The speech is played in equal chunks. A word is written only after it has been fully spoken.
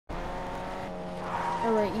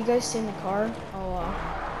Alright, you guys stay in the car.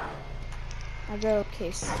 I got a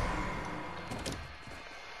case.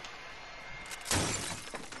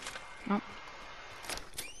 Oh.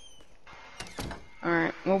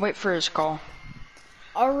 Alright, we'll wait for his call.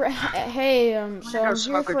 Alright, hey, so I'm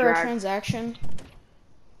here for a transaction.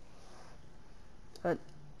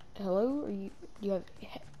 Hello? Are you have...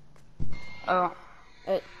 Oh.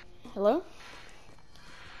 Hello?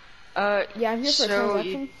 Yeah, I'm here for a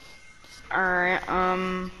transaction. Alright,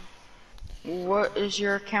 what is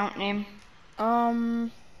your account name?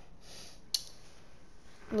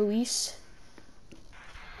 Luis.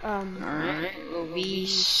 Alright,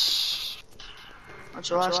 Luis. What's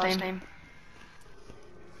your last name?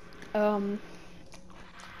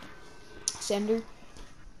 Sander.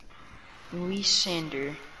 Luis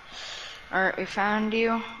Sander. Alright, we found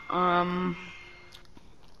you. How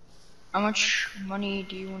much money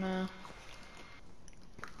do you wanna...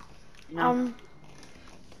 No.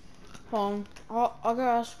 Hold on. I'll go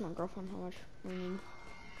ask my girlfriend how much we need.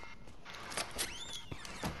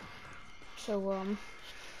 So,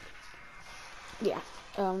 yeah.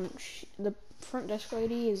 The front desk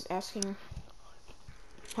lady is asking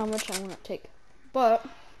how much I want to take. But...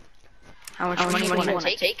 How much money do you want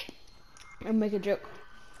to take? I'll make a joke.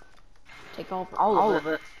 Take all of it. All of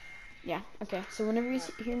it? Yeah, okay. So whenever you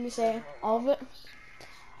hear me say all of it,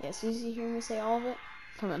 as soon as you hear me say all of it,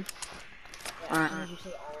 come in.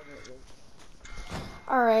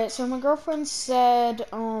 Alright, so my girlfriend said,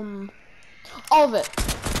 all of it.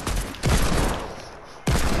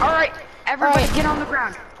 Alright, everybody get on the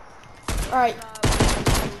ground. Alright.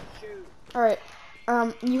 Alright.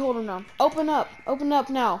 You hold him down. Open up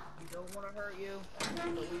now. Don't want to hurt you.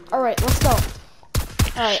 Alright, let's go.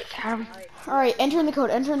 Alright, enter in the code,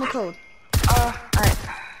 Alright,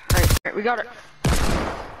 we got it.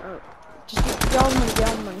 Just get all the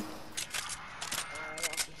money,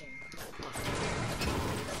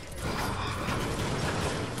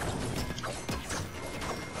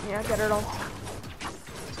 Yeah, I got it all.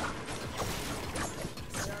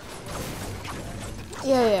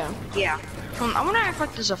 Yeah. I want to act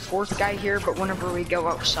like there's a fourth guy here, but whenever we go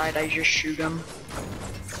outside, I just shoot him.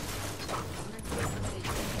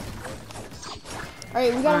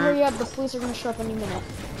 Alright, we gotta hurry up. The police are gonna show up any minute.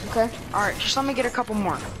 Okay? Alright, just let me get a couple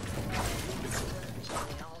more.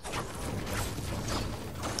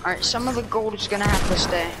 Alright, some of the gold is gonna have to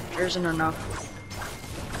stay. There isn't enough.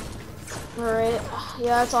 Alright.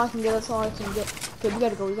 Yeah, that's all I can get. Okay, we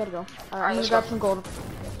gotta go. Alright, I'm gonna grab some gold.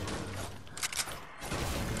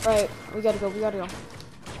 Right, we gotta go.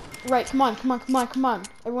 Right, come on.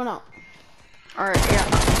 Everyone out. Alright, yeah.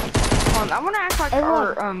 I wanna act like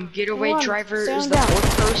our getaway driver is the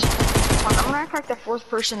fourth person. I wanna act like the fourth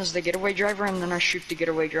person is the getaway driver, and then I shoot the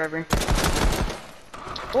getaway driver.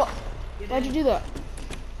 What? Why'd you do that?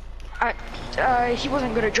 He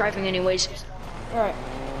wasn't good at driving anyways. Alright,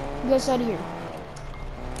 you guys out of here.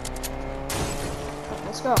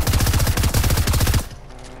 Let's go.